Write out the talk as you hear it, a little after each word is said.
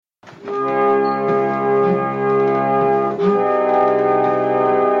Hello,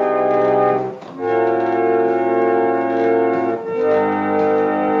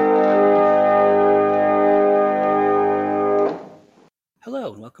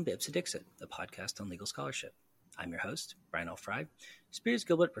 and welcome to Ipse Dixit, the podcast on legal scholarship. I'm your host, Brian L. Fry, Spears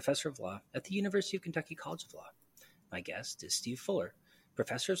Gilbert Professor of Law at the University of Kentucky College of Law. My guest is Steve Fuller,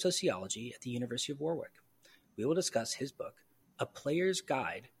 Professor of Sociology at the University of Warwick. We will discuss his book, A Player's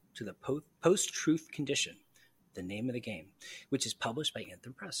Guide to the Post-Truth Condition, the name of the game, which is published by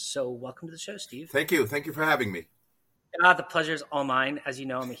Anthem Press. So welcome to the show, Steve. Thank you. Thank you for having me. The pleasure is all mine. As you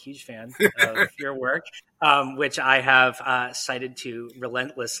know, I'm a huge fan of your work, which I have cited to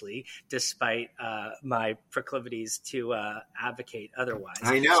relentlessly, despite my proclivities to advocate otherwise.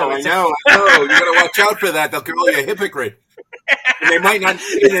 I know. You got to watch out for that. They'll call you a hypocrite. And they might not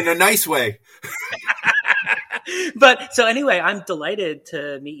mean it in a nice way. But so anyway, I'm delighted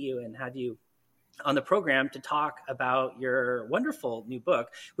to meet you and have you on the program to talk about your wonderful new book,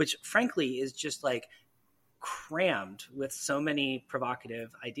 which frankly is just like crammed with so many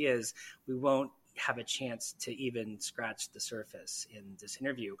provocative ideas. We won't have a chance to even scratch the surface in this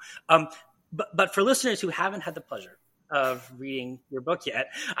interview. But for listeners who haven't had the pleasure of reading your book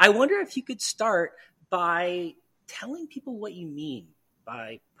yet, I wonder if you could start by telling people what you mean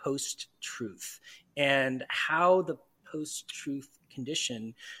by post-truth and how the post-truth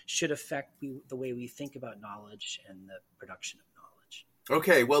condition should affect the way we think about knowledge and the production of knowledge.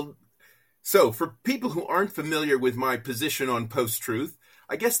 Okay, well, so for people who aren't familiar with my position on post-truth,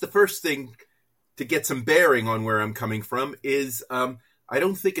 I guess the first thing to get some bearing on where I'm coming from is I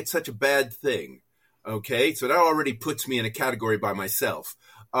don't think it's such a bad thing. Okay, so that already puts me in a category by myself.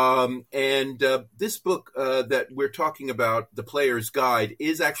 This book that we're talking about, The Player's Guide,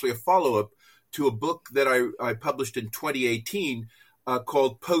 is actually a follow-up to a book that I published in 2018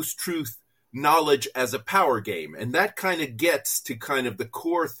 called Post-Truth: Knowledge as a Power Game. And that kind of gets to kind of the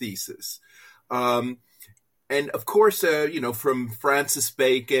core thesis. And of course, from Francis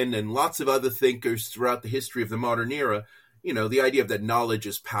Bacon and lots of other thinkers throughout the history of the modern era, the idea of that knowledge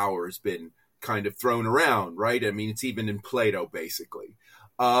as power has been kind of thrown around, right? I mean, it's even in Plato, basically.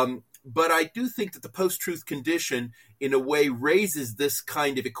 But I do think that the post-truth condition, in a way, raises this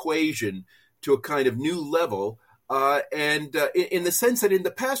kind of equation to a kind of new level. In the sense that in the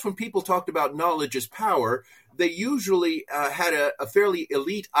past, when people talked about knowledge as power, they usually had a fairly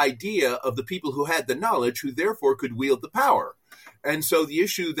elite idea of the people who had the knowledge, who therefore could wield the power. And so the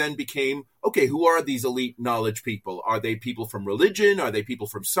issue then became, okay, who are these elite knowledge people? Are they people from religion? Are they people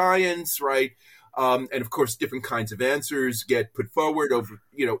from science, right? And of course, different kinds of answers get put forward over,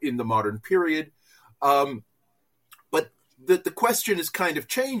 in the modern period. But the question has kind of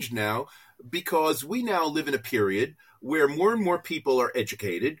changed now, because we now live in a period where more and more people are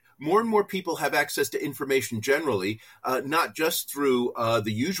educated, more and more people have access to information generally, not just through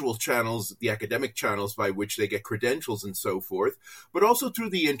the usual channels, the academic channels by which they get credentials and so forth, but also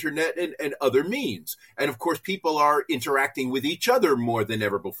through the internet and other means. And of course, people are interacting with each other more than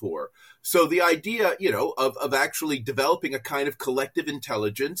ever before. So the idea, of actually developing a kind of collective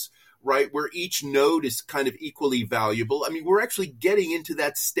intelligence, right, where each node is kind of equally valuable. I mean, we're actually getting into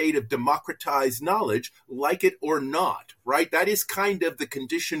that state of democratized knowledge, like it or not, right? That is kind of the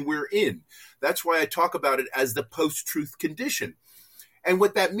condition we're in. That's why I talk about it as the post-truth condition. And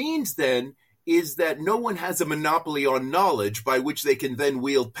what that means then is that no one has a monopoly on knowledge by which they can then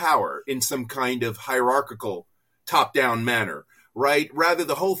wield power in some kind of hierarchical top-down manner, right? Rather,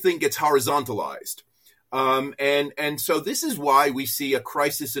 the whole thing gets horizontalized. And so this is why we see a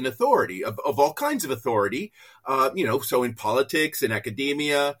crisis in authority of all kinds of authority, so in politics, in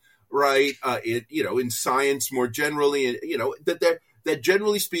academia, right, in science more generally, that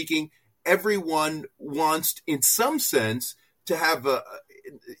generally speaking, everyone wants, in some sense, to have a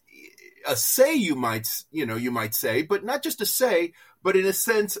say, you might say, but not just a say, but in a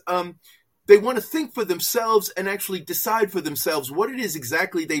sense, they want to think for themselves and actually decide for themselves what it is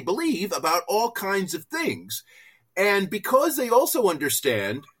exactly they believe about all kinds of things. And because they also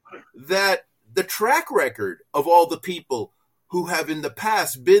understand that the track record of all the people who have in the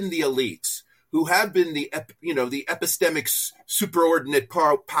past been the elites, who have been the epistemic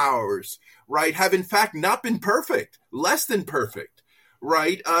superordinate powers, right, have in fact not been perfect, less than perfect,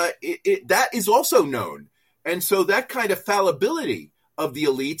 right? That is also known. And so that kind of fallibility of the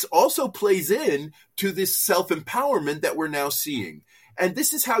elites also plays in to this self-empowerment that we're now seeing. And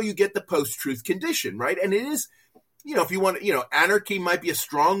this is how you get the post-truth condition, right? And it is, if you want, anarchy might be a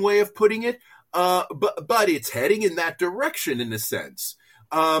strong way of putting it, but it's heading in that direction in a sense.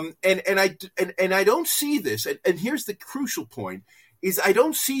 And I don't see this. And here's the crucial point, is I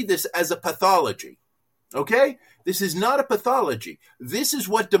don't see this as a pathology. Okay? This is not a pathology. This is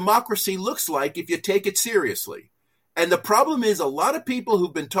what democracy looks like if you take it seriously. And the problem is a lot of people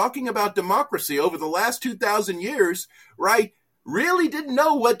who've been talking about democracy over the last 2,000 years, right, really didn't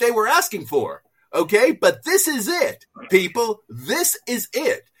know what they were asking for. Okay? But this is it, people. This is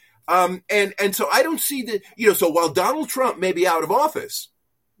it. And so I don't see that, so while Donald Trump may be out of office,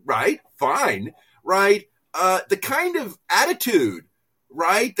 right, fine, right, the kind of attitude,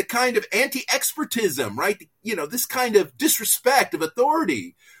 right, the kind of anti-expertism, right, this kind of disrespect of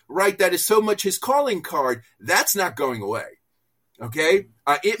authority, right, that is so much his calling card, that's not going away, okay?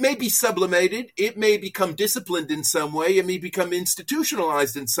 It may be sublimated, it may become disciplined in some way, it may become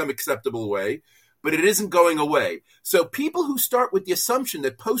institutionalized in some acceptable way, but it isn't going away. So people who start with the assumption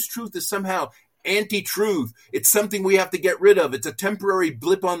that post-truth is somehow anti-truth, it's something we have to get rid of, it's a temporary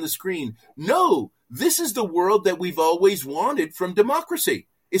blip on the screen. No, this is the world that we've always wanted from democracy.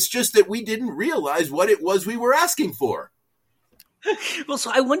 It's just that we didn't realize what it was we were asking for. Well,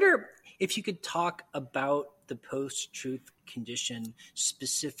 so I wonder if you could talk about the post-truth condition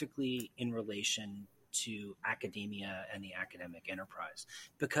specifically in relation to academia and the academic enterprise,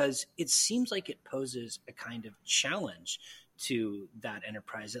 because it seems like it poses a kind of challenge to that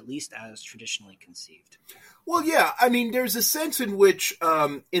enterprise, at least as traditionally conceived. Well, yeah. I mean, there's a sense in which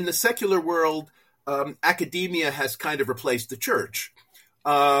in the secular world, academia has kind of replaced the church,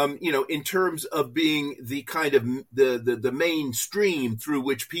 in terms of being the kind of the mainstream through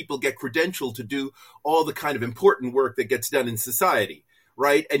which people get credentialed to do all the kind of important work that gets done in society,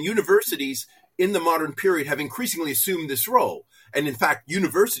 right? And universities in the modern period have increasingly assumed this role. And in fact,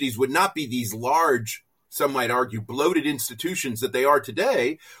 universities would not be these large, some might argue, bloated institutions that they are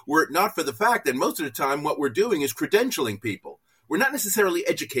today, were it not for the fact that most of the time what we're doing is credentialing people. We're not necessarily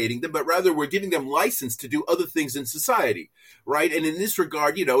educating them, but rather we're giving them license to do other things in society, right? And in this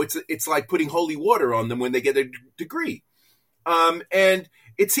regard, it's like putting holy water on them when they get a degree. And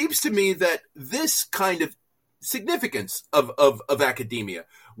it seems to me that this kind of significance of academia,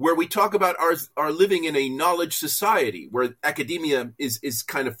 where we talk about our living in a knowledge society, where academia is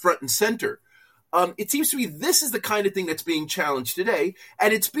kind of front and center, it seems to me this is the kind of thing that's being challenged today.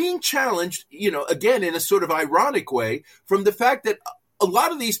 And it's being challenged, again, in a sort of ironic way from the fact that a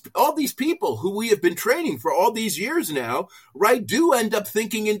lot of all these people who we have been training for all these years now, right, do end up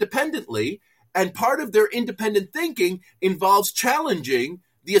thinking independently. And part of their independent thinking involves challenging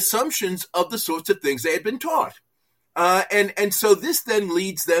the assumptions of the sorts of things they had been taught. And so this then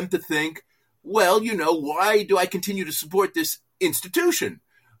leads them to think, well, why do I continue to support this institution?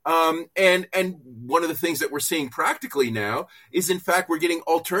 And one of the things that we're seeing practically now is, in fact, we're getting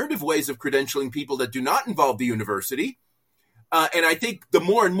alternative ways of credentialing people that do not involve the university. And I think the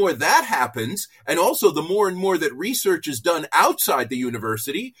more and more that happens, and also the more and more that research is done outside the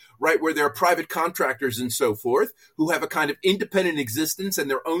university, right, where there are private contractors and so forth, who have a kind of independent existence and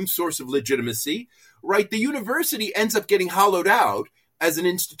their own source of legitimacy, right, the university ends up getting hollowed out as an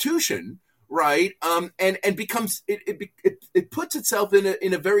institution, right, and becomes, it puts itself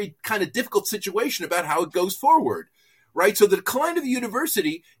in a very kind of difficult situation about how it goes forward, right? So the decline of the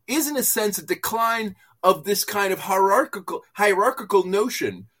university is, in a sense, a decline of this kind of hierarchical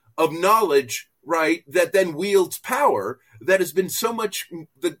notion of knowledge, right, that then wields power, that has been so much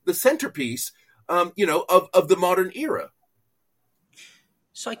the centerpiece, of the modern era.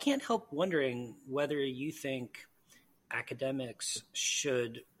 So I can't help wondering whether you think academics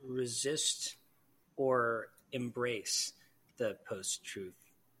should resist or embrace the post-truth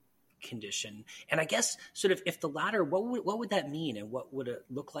condition. And I guess sort of if the latter, what would that mean, and what would it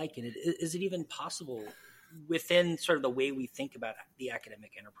look like? And is it even possible within sort of the way we think about the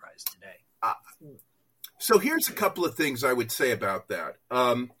academic enterprise today? So here's a couple of things I would say about that.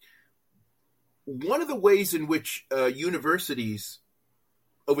 One of the ways in which universities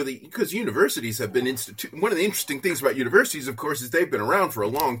because universities have been one of the interesting things about universities, of course, is they've been around for a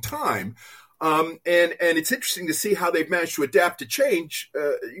long time. And it's interesting to see how they've managed to adapt to change,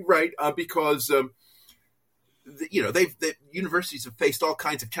 right? Because, universities have faced all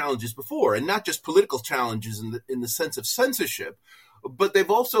kinds of challenges before, and not just political challenges in the sense of censorship, but they've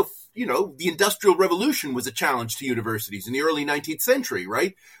also, the Industrial Revolution was a challenge to universities in the early 19th century,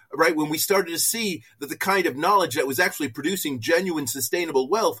 right? Right, when we started to see that the kind of knowledge that was actually producing genuine sustainable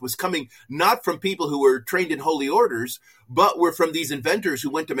wealth was coming not from people who were trained in holy orders, but were from these inventors who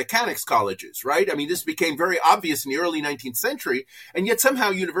went to mechanics colleges, right? I mean, this became very obvious in the early 19th century, and yet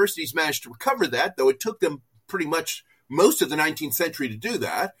somehow universities managed to recover that, though it took them pretty much most of the 19th century to do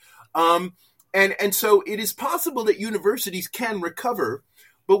that. And so it is possible that universities can recover,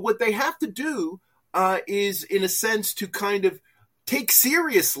 but what they have to do is, in a sense, to kind of take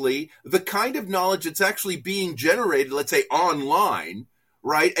seriously the kind of knowledge that's actually being generated, let's say online,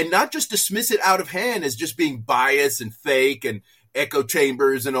 right? And not just dismiss it out of hand as just being biased and fake and echo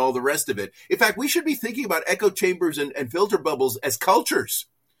chambers and all the rest of it. In fact, we should be thinking about echo chambers and filter bubbles as cultures,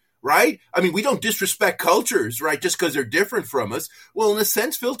 right? I mean, we don't disrespect cultures, right, just because they're different from us. Well, in a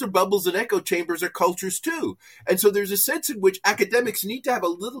sense, filter bubbles and echo chambers are cultures too. And so there's a sense in which academics need to have a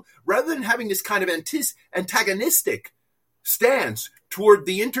little, rather than having this kind of antagonistic stance toward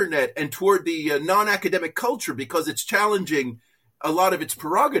the internet and toward the non-academic culture because it's challenging a lot of its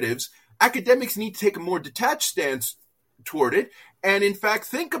prerogatives, academics need to take a more detached stance toward it and, in fact,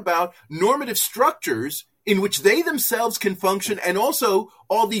 think about normative structures in which they themselves can function and also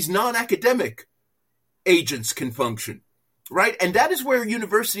all these non-academic agents can function, right? And that is where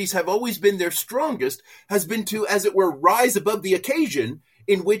universities have always been their strongest, has been to, as it were, rise above the occasion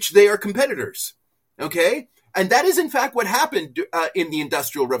in which they are competitors, okay? And that is, in fact, what happened in the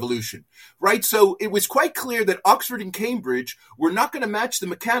Industrial Revolution, right? So it was quite clear that Oxford and Cambridge were not going to match the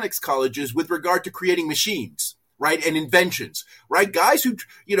mechanics colleges with regard to creating machines, right? And inventions, right? Guys who,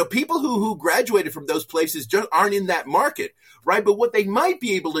 people who graduated from those places just aren't in that market, right? But what they might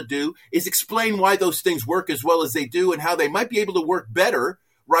be able to do is explain why those things work as well as they do and how they might be able to work better,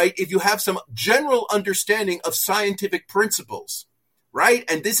 right? If you have some general understanding of scientific principles. Right?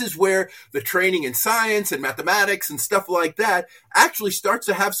 And this is where the training in science and mathematics and stuff like that actually starts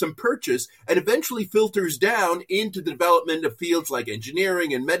to have some purchase and eventually filters down into the development of fields like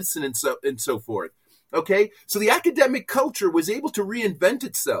engineering and medicine and so forth. Okay? So the academic culture was able to reinvent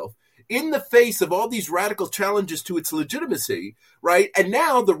itself in the face of all these radical challenges to its legitimacy, right? And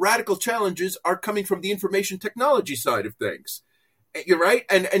now the radical challenges are coming from the information technology side of things. You're right?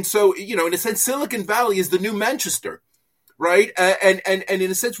 And so, in a sense, Silicon Valley is the new Manchester. Right. And in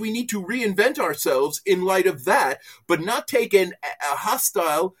a sense, we need to reinvent ourselves in light of that, but not take a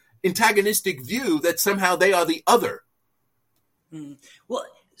hostile, antagonistic view that somehow they are the other. Well,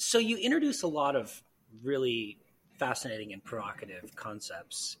 so you introduce a lot of really fascinating and provocative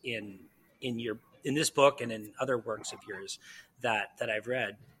concepts in this book and in other works of yours that I've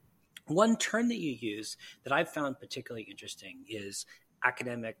read. One term that you use that I've found particularly interesting is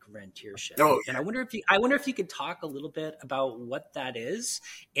academic rentiership. Oh, yeah. And I wonder if you could talk a little bit about what that is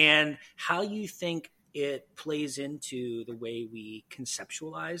and how you think it plays into the way we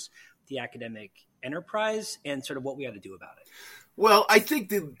conceptualize the academic enterprise and sort of what we ought to do about it. Well, I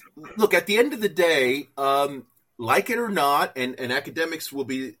think look, at the end of the day, like it or not, and academics will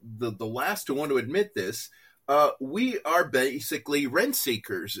be the last to want to admit this, we are basically rent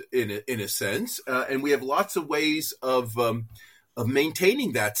seekers in a sense, and we have lots of ways of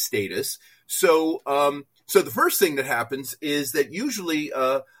maintaining that status. So the first thing that happens is that usually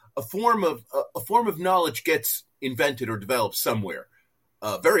a form of knowledge gets invented or developed somewhere,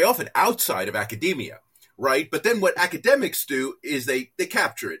 very often outside of academia, right? But then what academics do is they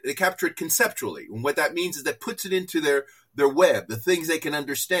capture it. They capture it conceptually. And what that means is that puts it into their web, the things they can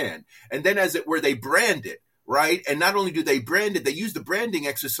understand. And then, as it were, they brand it. Right. And not only do they brand it, they use the branding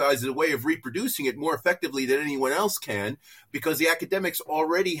exercise as a way of reproducing it more effectively than anyone else can, because the academics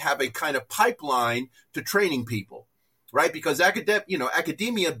already have a kind of pipeline to training people. Right. Because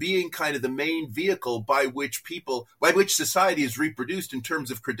academia being kind of the main vehicle by which society is reproduced in terms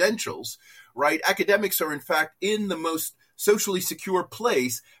of credentials. Right. Academics are, in fact, in the most socially secure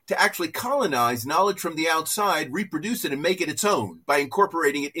place to actually colonize knowledge from the outside, reproduce it and make it its own by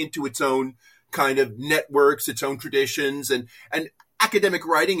incorporating it into its own kind of networks, its own traditions, and academic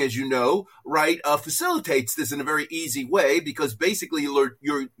writing, as you know, right, facilitates this in a very easy way, because basically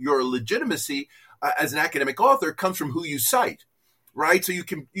your legitimacy as an academic author comes from who you cite, right? So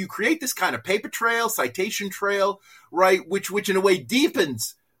you create this kind of paper trail, citation trail, right, which in a way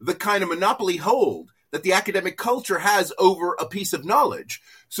deepens the kind of monopoly hold that the academic culture has over a piece of knowledge,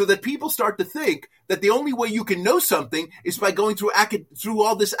 so that people start to think that the only way you can know something is by going through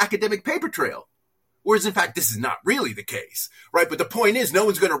all this academic paper trail. Whereas, in fact, this is not really the case, right? But the point is, no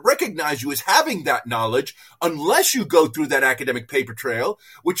one's going to recognize you as having that knowledge unless you go through that academic paper trail,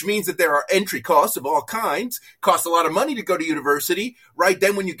 which means that there are entry costs of all kinds, costs a lot of money to go to university, right?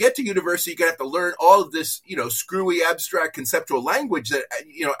 Then when you get to university, you're going to have to learn all of this, screwy, abstract, conceptual language that,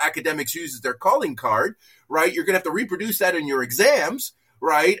 academics use as their calling card, right? You're going to have to reproduce that in your exams,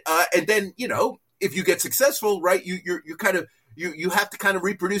 right? And then, if you get successful, right, you have to kind of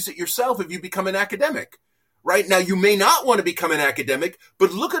reproduce it yourself if you become an academic, right? Now, you may not want to become an academic,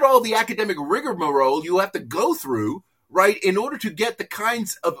 but look at all the academic rigmarole you have to go through, right, in order to get the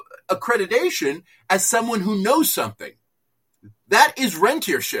kinds of accreditation as someone who knows something. That is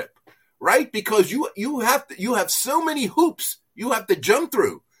rentiership, right? Because you have so many hoops you have to jump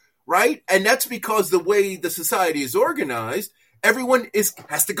through, right? And that's because the way the society is organized, everyone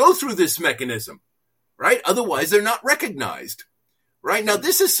has to go through this mechanism, right? Otherwise, they're not recognized, right? Now,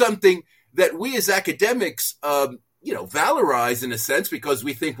 this is something that we as academics, valorize in a sense because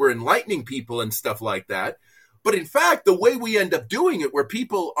we think we're enlightening people and stuff like that. But in fact, the way we end up doing it, where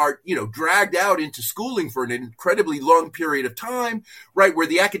people are, dragged out into schooling for an incredibly long period of time, right, where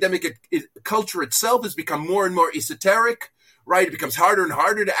the academic culture itself has become more and more esoteric, right? It becomes harder and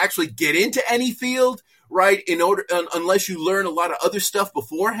harder to actually get into any field, right, unless you learn a lot of other stuff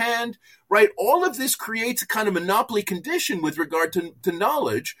beforehand, right? All of this creates a kind of monopoly condition with regard to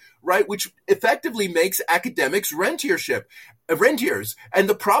knowledge, right, which effectively makes academics rentiers. And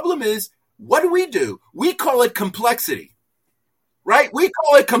the problem is, what do? We call it complexity, right? We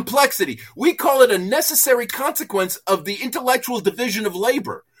call it complexity. We call it a necessary consequence of the intellectual division of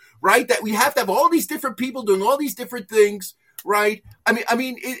labor, right? That we have to have all these different people doing all these different things, right? I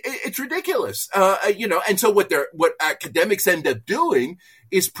mean, it's ridiculous, And so what academics end up doing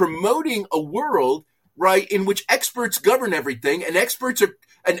is promoting a world, right, in which experts govern everything, and experts,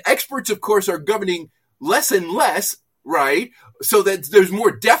 of course, are governing less and less. Right? So that there's more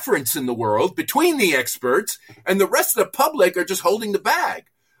deference in the world between the experts, and the rest of the public are just holding the bag.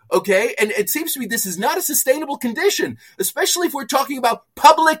 Okay? And it seems to me this is not a sustainable condition, especially if we're talking about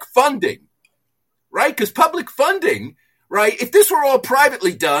public funding. Right? Because public funding, right, if this were all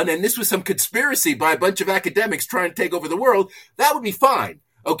privately done and this was some conspiracy by a bunch of academics trying to take over the world, that would be fine.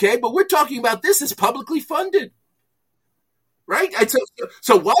 Okay? But we're talking about this as publicly funded. Right? And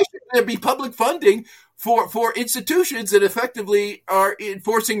so why should there be public funding for institutions that effectively are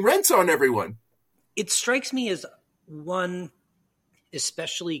enforcing rents on everyone? It strikes me as one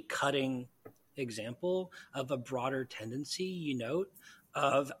especially cutting example of a broader tendency, you note,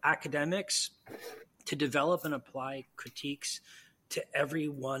 of academics to develop and apply critiques to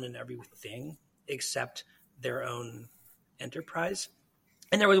everyone and everything except their own enterprise.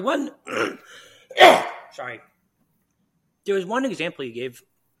 And there was one there was one example you gave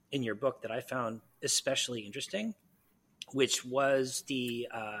in your book that I found especially interesting, which was the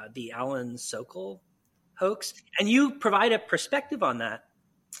Alan Sokal hoax. And you provide a perspective on that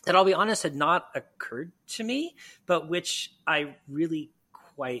I'll be honest had not occurred to me, but which I really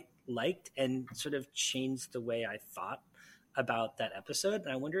quite liked and sort of changed the way I thought about that episode.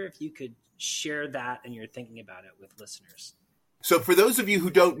 And I wonder if you could share that and your thinking about it with listeners. So for those of you who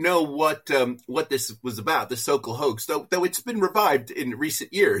don't know what this was about, the Sokal hoax, though it's been revived in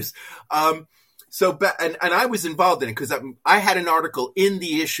recent years, and I was involved in it because I had an article in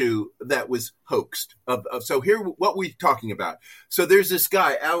the issue that was hoaxed. So here, what we're talking about. So there's this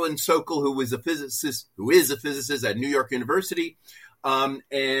guy, Alan Sokal, who is a physicist at New York University, and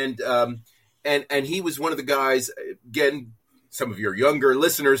he was one of the guys. Again, some of your younger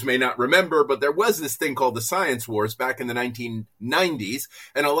listeners may not remember, but there was this thing called the Science Wars back in the 1990s,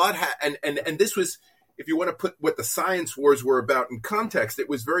 and and this was, if you want to put what the Science Wars were about in context, it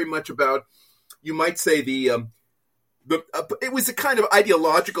was very much about, you might say, it was a kind of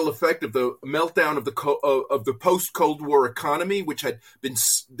ideological effect of the meltdown of the post-Cold War economy, which had been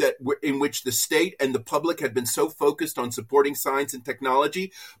in which the state and the public had been so focused on supporting science and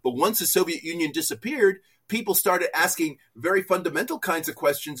technology. But once the Soviet Union disappeared, people started asking very fundamental kinds of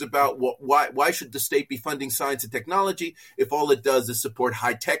questions about why should the state be funding science and technology if all it does is support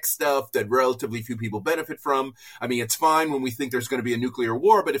high-tech stuff that relatively few people benefit from. I mean, it's fine when we think there's going to be a nuclear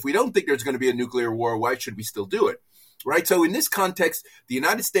war, but if we don't think there's going to be a nuclear war, why should we still do it? Right? So in this context, the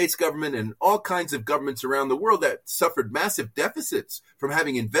United States government and all kinds of governments around the world that suffered massive deficits from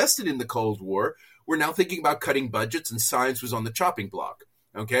having invested in the Cold War were now thinking about cutting budgets, and science was on the chopping block,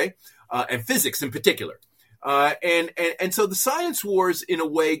 okay? And physics in particular. And so the Science Wars, in a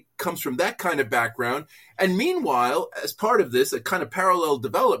way, comes from that kind of background. And meanwhile, as part of this, a kind of parallel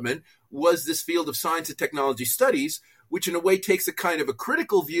development was this field of science and technology studies, which in a way takes a kind of a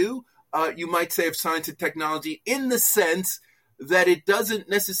critical view, you might say, of science and technology, in the sense that it doesn't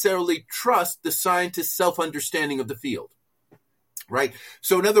necessarily trust the scientist's self-understanding of the field, right?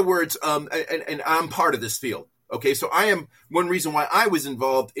 So in other words, and I'm part of this field. Okay, so I am one reason why I was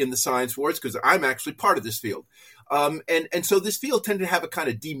involved in the Science Wars, because I'm actually part of this field. And so this field tended to have a kind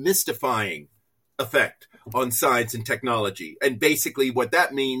of demystifying effect on science and technology. And basically what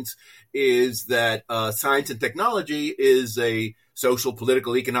that means is that science and technology is a social,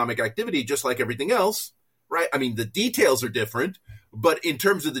 political, economic activity, just like everything else, right? I mean, the details are different, but in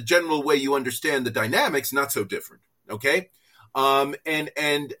terms of the general way you understand the dynamics, not so different, okay? And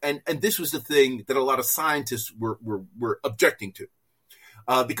this was the thing that a lot of scientists were objecting to.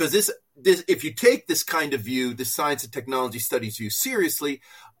 because this, if you take this kind of view, this science and technology studies view seriously,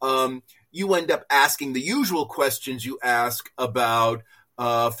 you end up asking the usual questions you ask about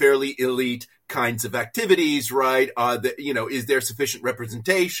fairly elite kinds of activities, right? Is there sufficient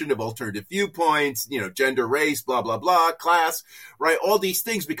representation of alternative viewpoints, gender, race, blah, blah, blah, class, right? All these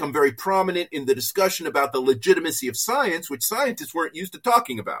things become very prominent in the discussion about the legitimacy of science, which scientists weren't used to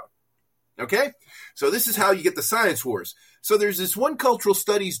talking about. Okay? So this is how you get the science wars. So there's this one cultural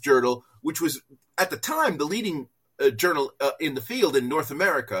studies journal, which was at the time the leading journal in the field in North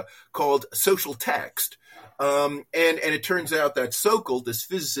America, called Social Text. And it turns out that Sokal, this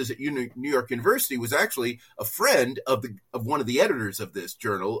physicist at New York University, was actually a friend of one of the editors of this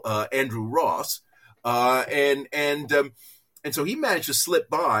journal, Andrew Ross, and so he managed to slip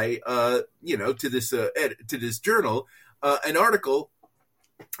by, to this journal, an article.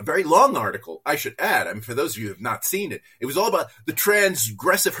 A very long article, I should add. I mean, for those of you who have not seen it, it was all about the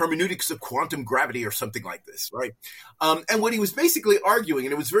transgressive hermeneutics of quantum gravity or something like this, right? And what he was basically arguing,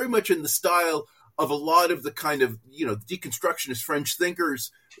 and it was very much in the style of a lot of the kind of, deconstructionist French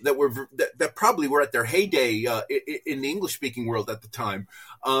thinkers that probably were at their heyday in the English-speaking world at the time,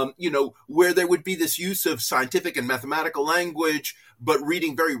 where there would be this use of scientific and mathematical language, but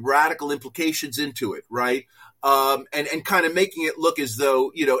reading very radical implications into it, right? And kind of making it look as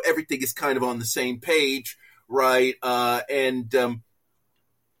though, everything is kind of on the same page, right? And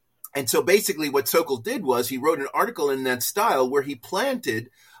so basically what Sokal did was he wrote an article in that style where he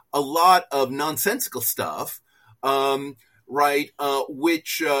planted a lot of nonsensical stuff, right?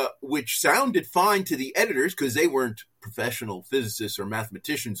 Which sounded fine to the editors because they weren't professional physicists or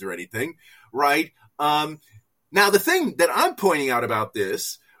mathematicians or anything, right? Now the thing that I'm pointing out about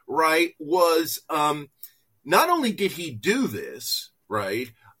this, right, was, not only did he do this,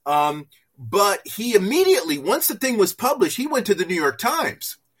 right, but he immediately, once the thing was published, he went to the New York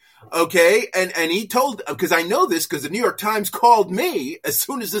Times, okay, and he told, because I know this because the New York Times called me as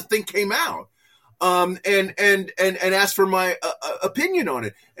soon as this thing came out, and asked for my opinion on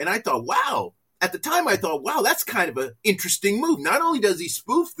it, and I thought, wow, at the time I thought, wow, that's kind of an interesting move. Not only does he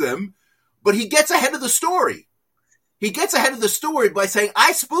spoof them, but he gets ahead of the story. He gets ahead of the story by saying,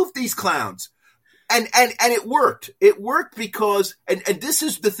 I spoofed these clowns. And it worked. It worked because, and this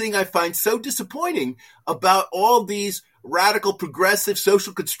is the thing I find so disappointing about all these radical, progressive,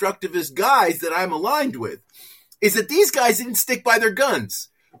 social constructivist guys that I'm aligned with, is that these guys didn't stick by their guns.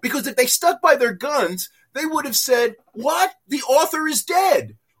 Because if they stuck by their guns, they would have said, what? The author is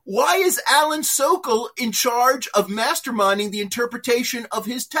dead. Why is Alan Sokal in charge of masterminding the interpretation of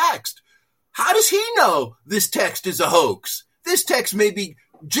his text? How does he know this text is a hoax? This text may be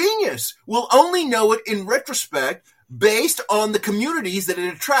genius. We'll only know it in retrospect based on the communities that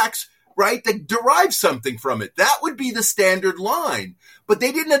it attracts, right, that derive something from it. That would be the standard line. But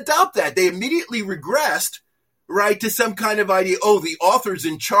they didn't adopt that. They immediately regressed, right, to some kind of idea, the author's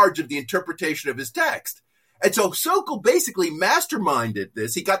in charge of the interpretation of his text. And so Sokal basically masterminded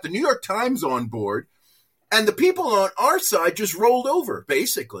this. He got the New York Times on board, and the people on our side just rolled over,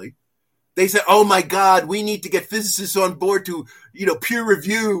 basically. They said, oh my God, we need to get physicists on board to, peer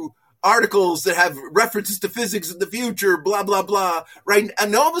review articles that have references to physics in the future, blah, blah, blah, right?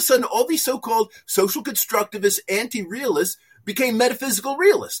 And all of a sudden, all these so-called social constructivists, anti-realists became metaphysical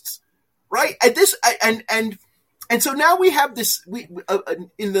realists, right? And so now we have this,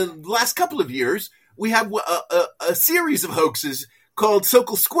 in the last couple of years, we have a series of hoaxes called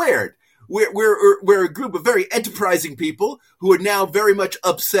Sokal Squared. We're a group of very enterprising people who are now very much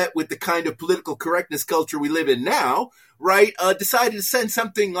upset with the kind of political correctness culture we live in now, right? Decided to send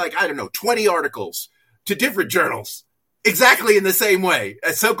something like, 20 articles to different journals, exactly in the same way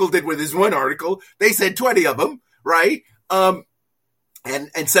as Sokal did with his one article. They sent 20 of them, right? And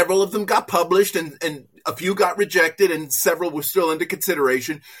several of them got published, and a few got rejected, and several were still under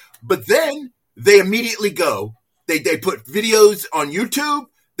consideration. But then they immediately go. They put videos on YouTube.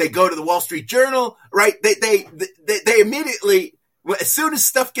 They go to the Wall Street Journal, right? They immediately, as soon as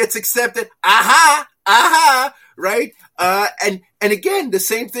stuff gets accepted, right? And again, the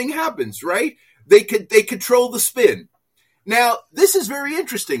same thing happens, right? They control the spin. Now, this is very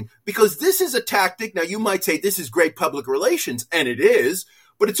interesting because this is a tactic. Now, you might say this is great public relations, and it is,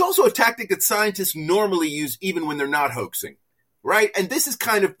 but it's also a tactic that scientists normally use even when they're not hoaxing. Right? And this is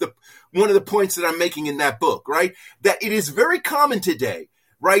kind of one of the points that I'm making in that book, right? That it is very common today,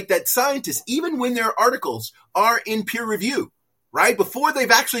 right, that scientists, even when their articles are in peer review, right, before they've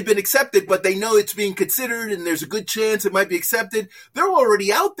actually been accepted, but they know it's being considered and there's a good chance it might be accepted, they're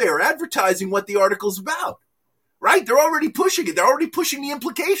already out there advertising what the article's about, right? They're already pushing it. They're already pushing the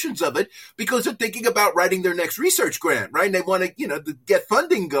implications of it because they're thinking about writing their next research grant, right? And they want to, to get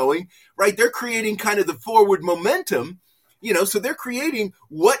funding going, right? They're creating kind of the forward momentum, so they're creating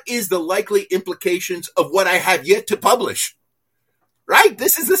what is the likely implications of what I have yet to publish, right?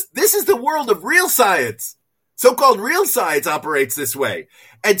 This is the world of real science. So-called real science operates this way.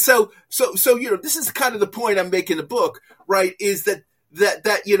 And so, this is kind of the point I'm making in the book, right? Is that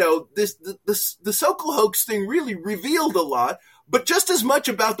the Sokal hoax thing really revealed a lot, but just as much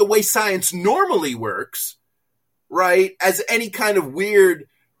about the way science normally works, right, as any kind of weird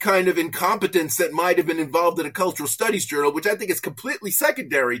kind of incompetence that might have been involved in a cultural studies journal, which I think is completely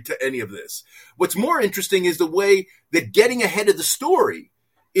secondary to any of this. What's more interesting is the way that getting ahead of the story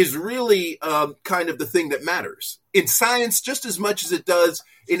is really kind of the thing that matters in science just as much as it does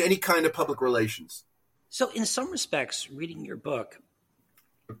in any kind of public relations. So in some respects, reading your book,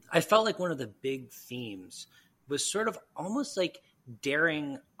 I felt like one of the big themes was sort of almost like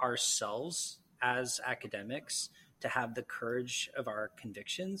daring ourselves as academics to have the courage of our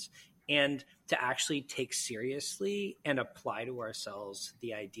convictions and to actually take seriously and apply to ourselves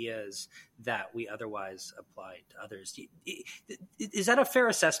the ideas that we otherwise apply to others. Is that a fair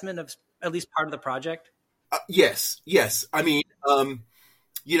assessment of at least part of the project? Yes. I mean, one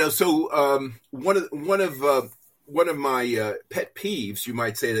of my pet peeves, you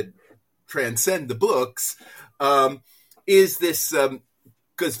might say, that transcend the books, is this,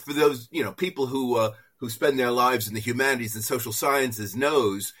 because for those, people who spend their lives in the humanities and social sciences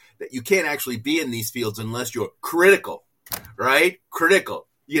knows that you can't actually be in these fields unless you're critical, right? Critical.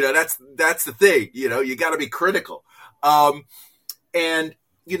 That's the thing, you got to be critical. And,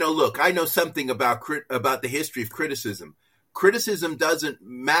 look, I know something about the history of criticism. Criticism doesn't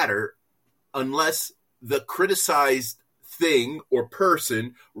matter unless the criticized thing or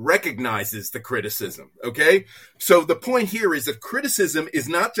person recognizes the criticism, okay? So the point here is that criticism is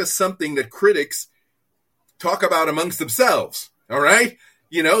not just something that critics talk about amongst themselves, all right?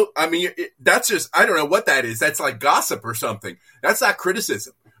 That's just, I don't know what that is. That's like gossip or something. That's not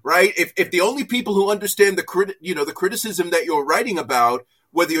criticism, right? If the only people who understand the criticism that you're writing about,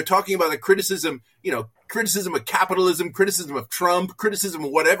 whether you're talking about the criticism, criticism of capitalism, criticism of Trump, criticism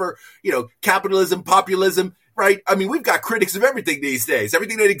of whatever, capitalism, populism, right? I mean, we've got critics of everything these days.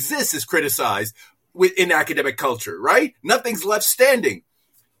 Everything that exists is criticized in academic culture, right? Nothing's left standing.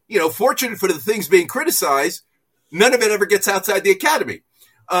 Fortunate for the things being criticized, none of it ever gets outside the academy.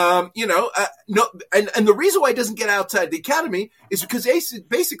 And the reason why it doesn't get outside the academy is because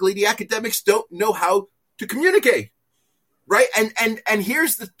basically the academics don't know how to communicate, right? And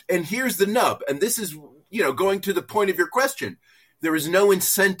here's the nub. And this is, going to the point of your question. There is no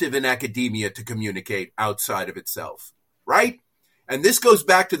incentive in academia to communicate outside of itself, right? And this goes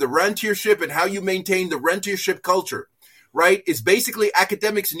back to the rentiership and how you maintain the rentiership culture, right? Is basically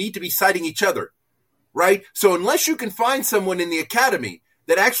academics need to be citing each other, right? So unless you can find someone in the academy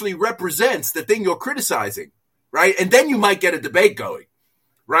that actually represents the thing you're criticizing, right? And then you might get a debate going,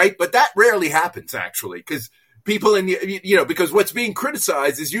 right? But that rarely happens, actually, because people because what's being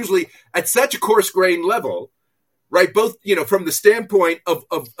criticized is usually at such a coarse-grained level, right? Both, from the standpoint of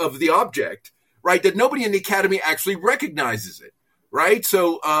the object, right? That nobody in the academy actually recognizes it, right?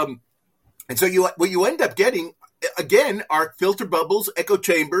 So, what you end up getting, again, are filter bubbles, echo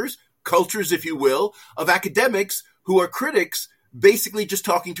chambers, cultures, if you will, of academics who are critics basically just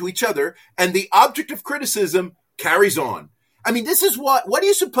talking to each other, and the object of criticism carries on. I mean, this is what do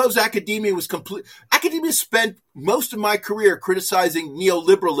you suppose academia was Academia spent most of my career criticizing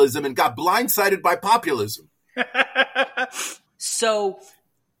neoliberalism and got blindsided by populism. So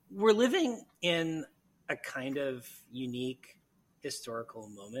we're living in a kind of unique historical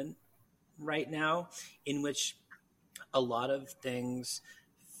moment right now in which a lot of things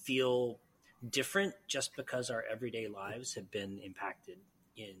feel different just because our everyday lives have been impacted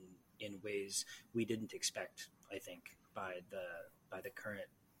in ways we didn't expect, I think, by the current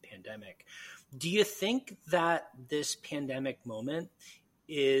pandemic. Do you think that this pandemic moment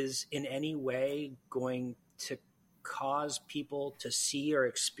is in any way going to cause people to see or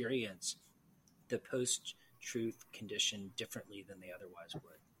experience the post-truth condition differently than they otherwise would?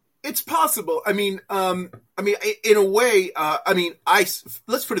 It's possible. I mean, in a way,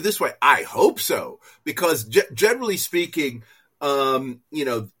 let's put it this way. I hope so, because generally speaking,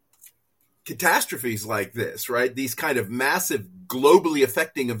 catastrophes like this, right? These kind of massive, globally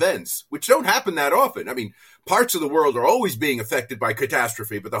affecting events, which don't happen that often. I mean, parts of the world are always being affected by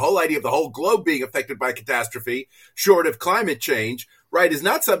catastrophe, but the whole idea of the whole globe being affected by catastrophe, short of climate change, right, is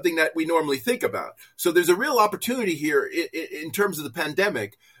not something that we normally think about. So there's a real opportunity here in terms of the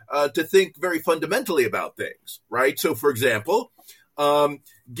pandemic to think very fundamentally about things, right? So, for example,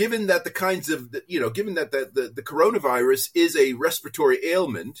 given that given that the coronavirus is a respiratory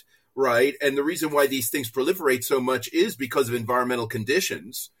ailment, right, and the reason why these things proliferate so much is because of environmental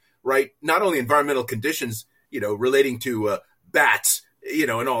conditions, right? Not only environmental conditions, relating to bats,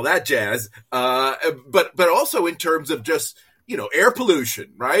 and all that jazz, but also in terms of just air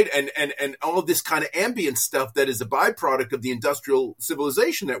pollution, right? And all of this kind of ambient stuff that is a byproduct of the industrial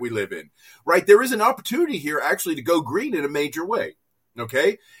civilization that we live in, right? There is an opportunity here actually to go green in a major way.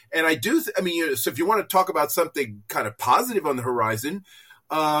 Okay. And I do, so if you want to talk about something kind of positive on the horizon,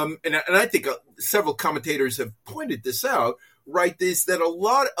 and I think several commentators have pointed this out, right? Is that a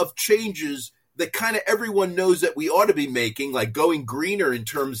lot of changes that kind of everyone knows that we ought to be making, like going greener in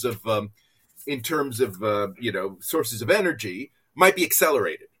terms of sources of energy, might be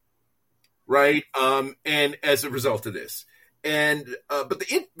accelerated, right? And as a result of this, but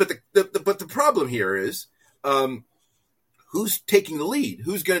the problem here is who's taking the lead?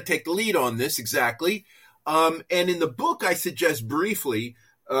 Who's going to take the lead on this exactly? And in the book, I suggest briefly,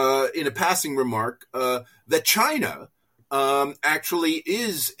 in a passing remark, that China actually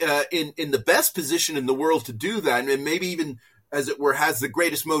is in the best position in the world to do that, and maybe even, as it were, has the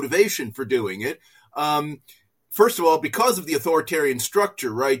greatest motivation for doing it. First of all, because of the authoritarian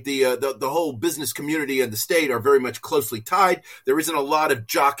structure, right? The whole business community and the state are very much closely tied. There isn't a lot of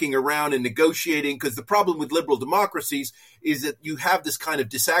jockeying around and negotiating, because the problem with liberal democracies is that you have this kind of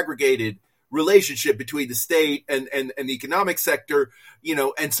disaggregated relationship between the state and the economic sector,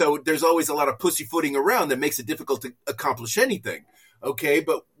 and so there's always a lot of pussyfooting around that makes it difficult to accomplish anything. Okay,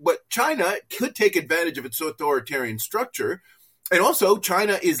 but China could take advantage of its authoritarian structure, and also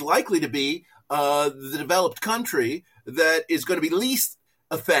China is likely to be the developed country that is going to be least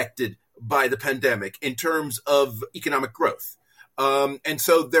affected by the pandemic in terms of economic growth. And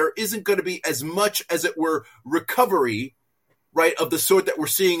so there isn't going to be as much, as it were, recovery, right, of the sort that we're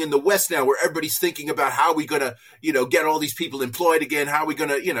seeing in the West now, where everybody's thinking about how we going to, get all these people employed again, how we going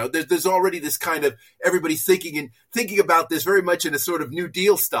to, there's already this kind of, everybody's thinking about this very much in a sort of New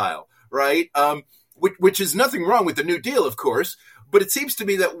Deal style, right? Which is nothing wrong with the New Deal, of course, but it seems to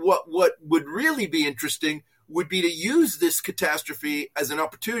me that what would really be interesting would be to use this catastrophe as an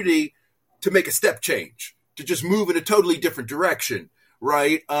opportunity to make a step change, to just move in a totally different direction,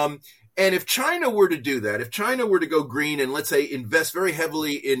 right? And if China were to do that, if China were to go green and, let's say, invest very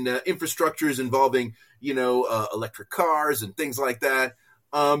heavily in infrastructures involving, electric cars and things like that,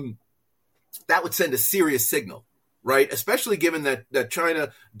 that would send a serious signal, right? Especially given that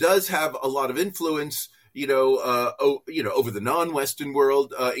China does have a lot of influence, over the non-Western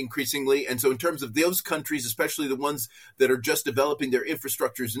world increasingly. And so in terms of those countries, especially the ones that are just developing their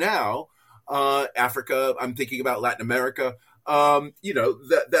infrastructures now, Africa, I'm thinking about Latin America,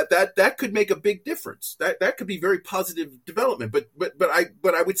 that could make a big difference. That could be very positive development. But I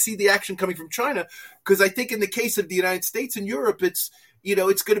would see the action coming from China, because I think in the case of the United States and Europe, it's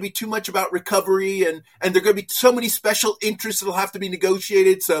going to be too much about recovery, and there are going to be so many special interests that'll have to be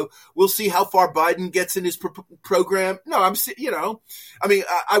negotiated. So we'll see how far Biden gets in his program. No, I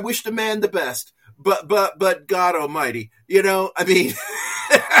wish the man the best, but God Almighty, it's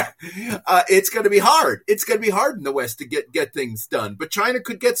going to be hard. It's going to be hard in the West to get things done, but China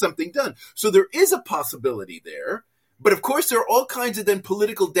could get something done. So there is a possibility there. But of course, there are all kinds of then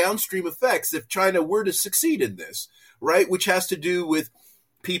political downstream effects if China were to succeed in this, right? Which has to do with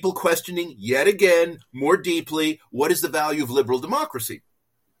people questioning yet again, more deeply, what is the value of liberal democracy,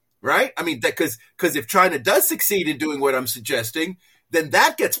 right? Because if China does succeed in doing what I'm suggesting, then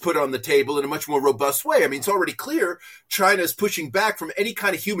that gets put on the table in a much more robust way. It's already clear China is pushing back from any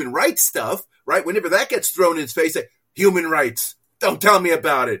kind of human rights stuff, right? Whenever that gets thrown in its face, human rights. Don't tell me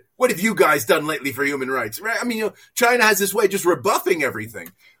about it. What have you guys done lately for human rights? Right? China has this way of just rebuffing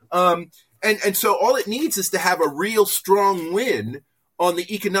everything. And so all it needs is to have a real strong win on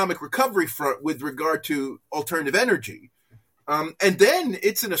the economic recovery front with regard to alternative energy. And then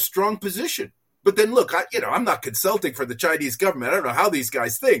it's in a strong position. But then look, I'm not consulting for the Chinese government. I don't know how these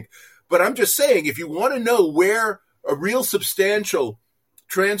guys think, but I'm just saying, if you want to know where a real substantial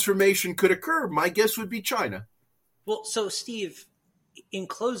transformation could occur, my guess would be China. Well, so Steve, in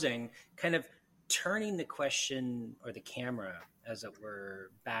closing, kind of turning the question or the camera, as it were,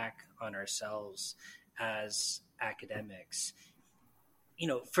 back on ourselves as academics,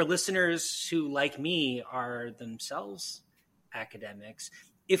 for listeners who, like me, are themselves academics,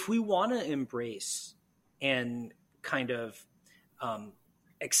 if we want to embrace and kind of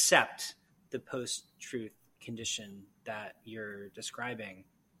accept the post-truth condition that you're describing.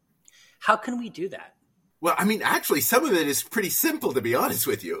 How can we do that? Well, I mean, actually, some of it is pretty simple, to be honest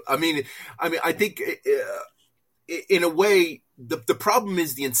with you. I mean, I think in a way, the problem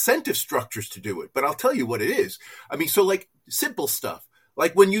is the incentive structures to do it. But I'll tell you what it is. I mean, so like simple stuff,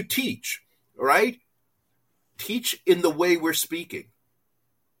 like when you teach, right? Teach in the way we're speaking,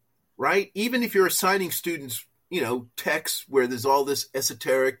 right? Even if you're assigning students, texts where there's all this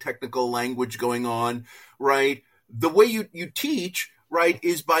esoteric technical language going on, right? The way you teach, right,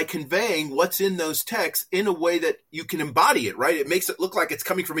 is by conveying what's in those texts in a way that you can embody it, right? It makes it look like it's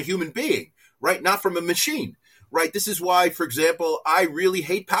coming from a human being, right? Not from a machine, right? This is why, for example, I really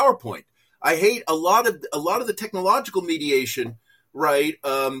hate PowerPoint. I hate a lot of the technological mediation, right?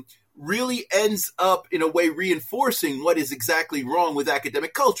 Really ends up in a way reinforcing what is exactly wrong with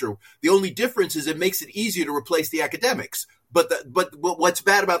academic culture. The only difference is it makes it easier to replace the academics, but what's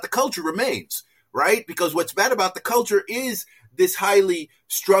bad about the culture remains, right? Because what's bad about the culture is this highly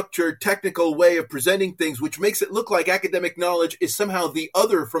structured technical way of presenting things, which makes it look like academic knowledge is somehow the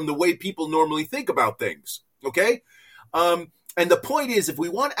other from the way people normally think about things. Okay? And the point is, if we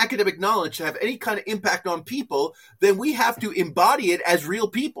want academic knowledge to have any kind of impact on people, then we have to embody it as real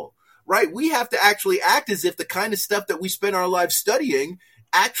people, right? We have to actually act as if the kind of stuff that we spend our lives studying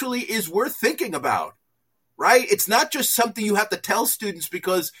actually is worth thinking about, right? It's not just something you have to tell students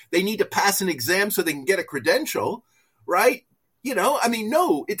because they need to pass an exam so they can get a credential, right?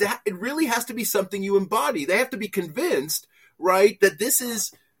 No, it really has to be something you embody. They have to be convinced, right, that this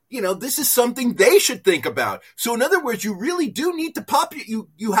is something they should think about. So in other words, you really do need to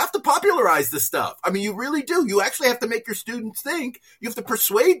you have to popularize this stuff. I mean, you really do. You actually have to make your students think. You have to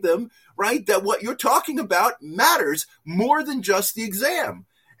persuade them, right, that what you're talking about matters more than just the exam.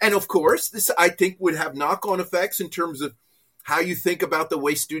 And of course, this, I think, would have knock-on effects in terms of how you think about the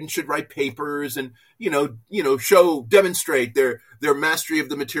way students should write papers and, demonstrate their mastery of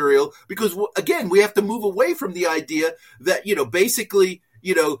the material. Because, again, we have to move away from the idea that, basically,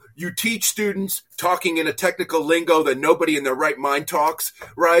 you teach students talking in a technical lingo that nobody in their right mind talks,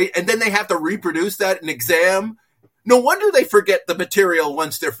 right? And then they have to reproduce that in an exam. No wonder they forget the material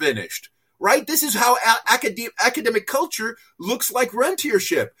once they're finished, right? This is how academic culture looks like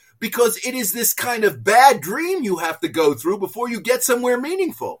rentiership, because it is this kind of bad dream you have to go through before you get somewhere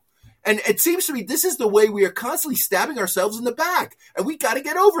meaningful. And it seems to me this is the way we are constantly stabbing ourselves in the back. And we got to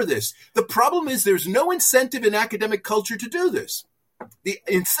get over this. The problem is there's no incentive in academic culture to do this. The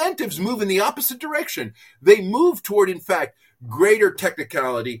incentives move in the opposite direction. They move toward, in fact, greater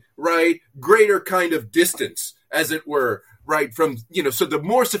technicality, right? Greater kind of distance, as it were, right? From, so the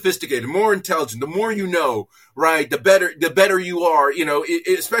more sophisticated, more intelligent, the more you know, right? The better you are,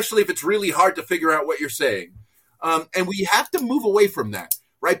 especially if it's really hard to figure out what you're saying. And we have to move away from that,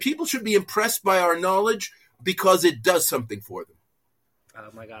 right? People should be impressed by our knowledge because it does something for them. Oh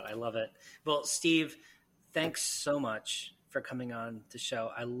my God, I love it. Well, Steve, thanks so much for coming on the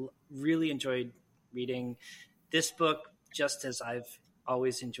show. I really enjoyed reading this book, just as I've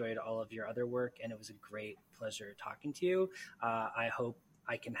always enjoyed all of your other work, and it was a great pleasure talking to you. I hope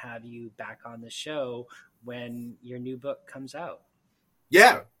I can have you back on the show when your new book comes out.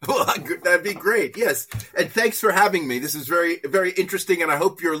 Yeah, well, that'd be great. Yes, and thanks for having me. This is very, very interesting, and I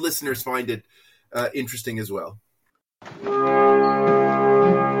hope your listeners find it interesting as well.